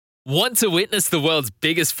Want to witness the world's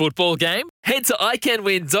biggest football game? Head to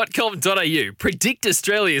iCanWin.com.au, predict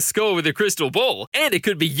Australia's score with a crystal ball, and it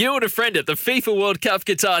could be you and a friend at the FIFA World Cup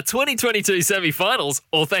Qatar 2022 semi-finals,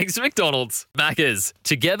 all thanks to McDonald's. Maccas,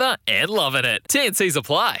 together and loving it. TNCs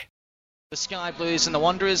apply. The Sky Blues and the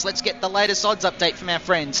Wanderers. Let's get the latest odds update from our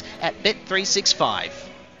friends at BET365.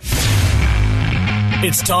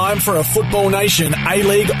 It's time for a Football Nation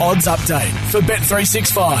A-League odds update for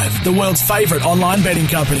Bet365, the world's favourite online betting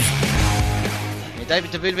company. David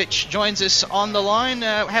Davidovic joins us on the line.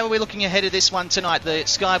 How are we looking ahead of this one tonight, the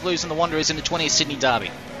Sky Blues and the Wanderers in the 20th Sydney Derby?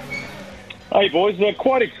 Hey boys,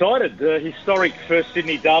 quite excited. Historic first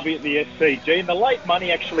Sydney Derby at the SCG, and the late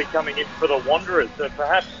money actually coming in for the Wanderers.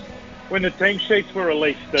 Perhaps when the team sheets were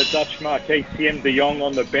released, Dutch marquee Siem de Jong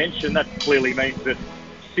on the bench, and that clearly means that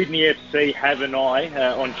Sydney FC have an eye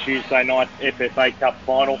on Tuesday night FFA Cup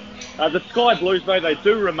final. The Sky Blues, though, they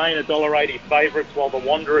do remain $1.80 favourites, while the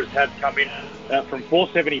Wanderers have come in from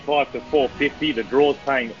 $4.75 to $4.50. The draw's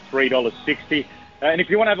paying $3.60. And if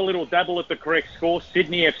you want to have a little dabble at the correct score,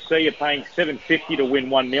 Sydney FC are paying $7.50 to win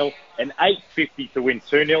 1-0 and $8.50 to win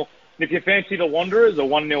 2-0. And if you fancy the Wanderers, a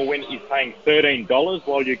 1-0 win is paying $13,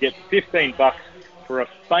 while you get $15 for a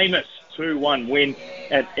famous 2-1 win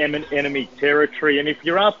at enemy territory. And if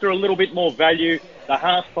you're after a little bit more value, the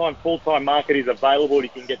half-time, full-time market is available. You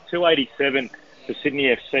can get $2.87 for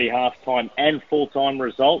Sydney FC half-time and full-time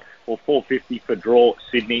result, or $4.50 for draw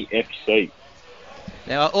Sydney FC.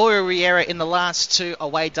 Now, Aura Riera in the last two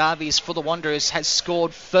away derbies for the Wanderers has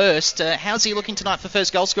scored first. How's he looking tonight for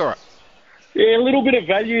first goal scorer? Yeah, a little bit of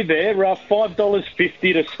value there. $5.50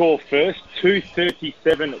 to score first,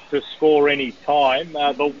 $2.37 to score any time.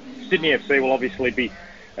 The Sydney FC will obviously be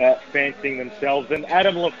fancying themselves. And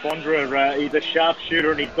Adam Lafondra, he's a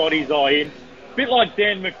sharpshooter and he's got his eye in. A bit like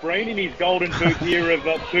Dan McBreen in his golden boot year of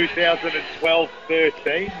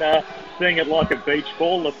 2012-13, seeing it like a beach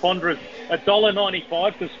ball. Lafondra's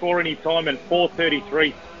 $1.95 to score any time and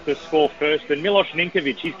 $4.33 to score first. And Milos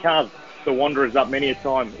Ninkovic, he's carved the Wanderers up many a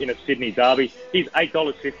time in a Sydney derby. He's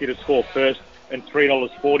 $8.50 to score first and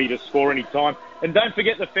 $3.40 to score any time. And don't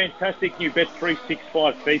forget the fantastic new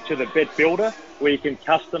Bet365 feature, the Bet Builder, where you can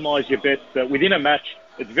customise your bets within a match.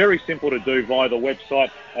 It's very simple to do via the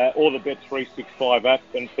website or the Bet365 app.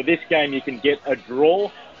 And for this game, you can get a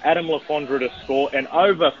draw, Adam Lafondra to score, and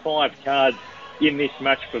over 5 cards in this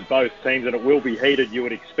match for both teams. And it will be heated, you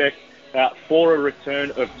would expect, for a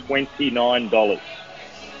return of $29.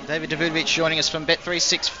 David Davidovic joining us from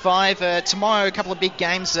Bet365. Tomorrow, a couple of big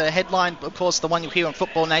games. Headline, of course, the one you'll hear on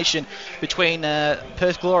Football Nation between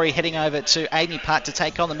Perth Glory heading over to Amy Park to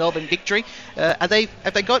take on the Melbourne Victory. Have they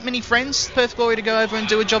got many friends, Perth Glory, to go over and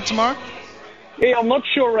do a job tomorrow? Yeah, I'm not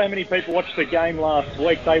sure how many people watched the game last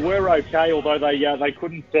week. They were okay, although they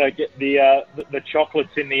couldn't get the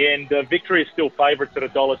chocolates in the end. Victory is still favourites at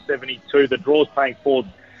 $1.72. The draw's paying $4,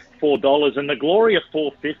 and the Glory are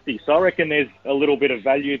 $4.50. So I reckon there's a little bit of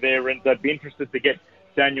value there, and I'd be interested to get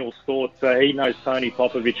Daniel's thoughts. He knows Tony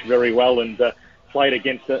Popovic very well and played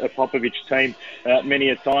against a Popovic team many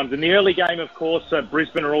a times. In the early game, of course,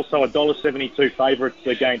 Brisbane are also $1.72 favourites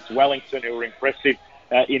against Wellington, who were impressive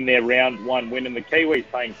in their round 1 win, and the Kiwis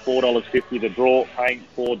paying $4.50, the draw paying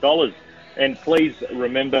 $4. And please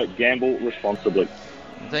remember, gamble responsibly.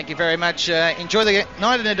 Thank you very much. Enjoy the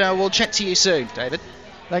night, and we'll chat to you soon, David.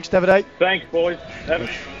 Thanks, David. Thanks, boys.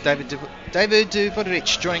 David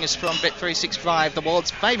Davidovic joining us from Bet365, the world's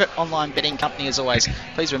favourite online betting company, as always.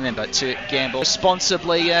 Please remember to gamble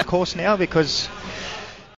responsibly. Of course now, because...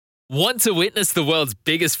 Want to witness the world's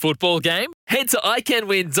biggest football game? Head to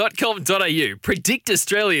iCanWin.com.au, predict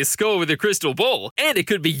Australia's score with a crystal ball, and it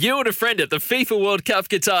could be you and a friend at the FIFA World Cup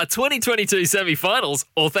Qatar 2022 semi-finals,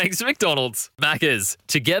 all thanks to McDonald's. Maccas,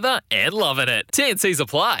 together and loving it. TNCs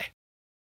apply.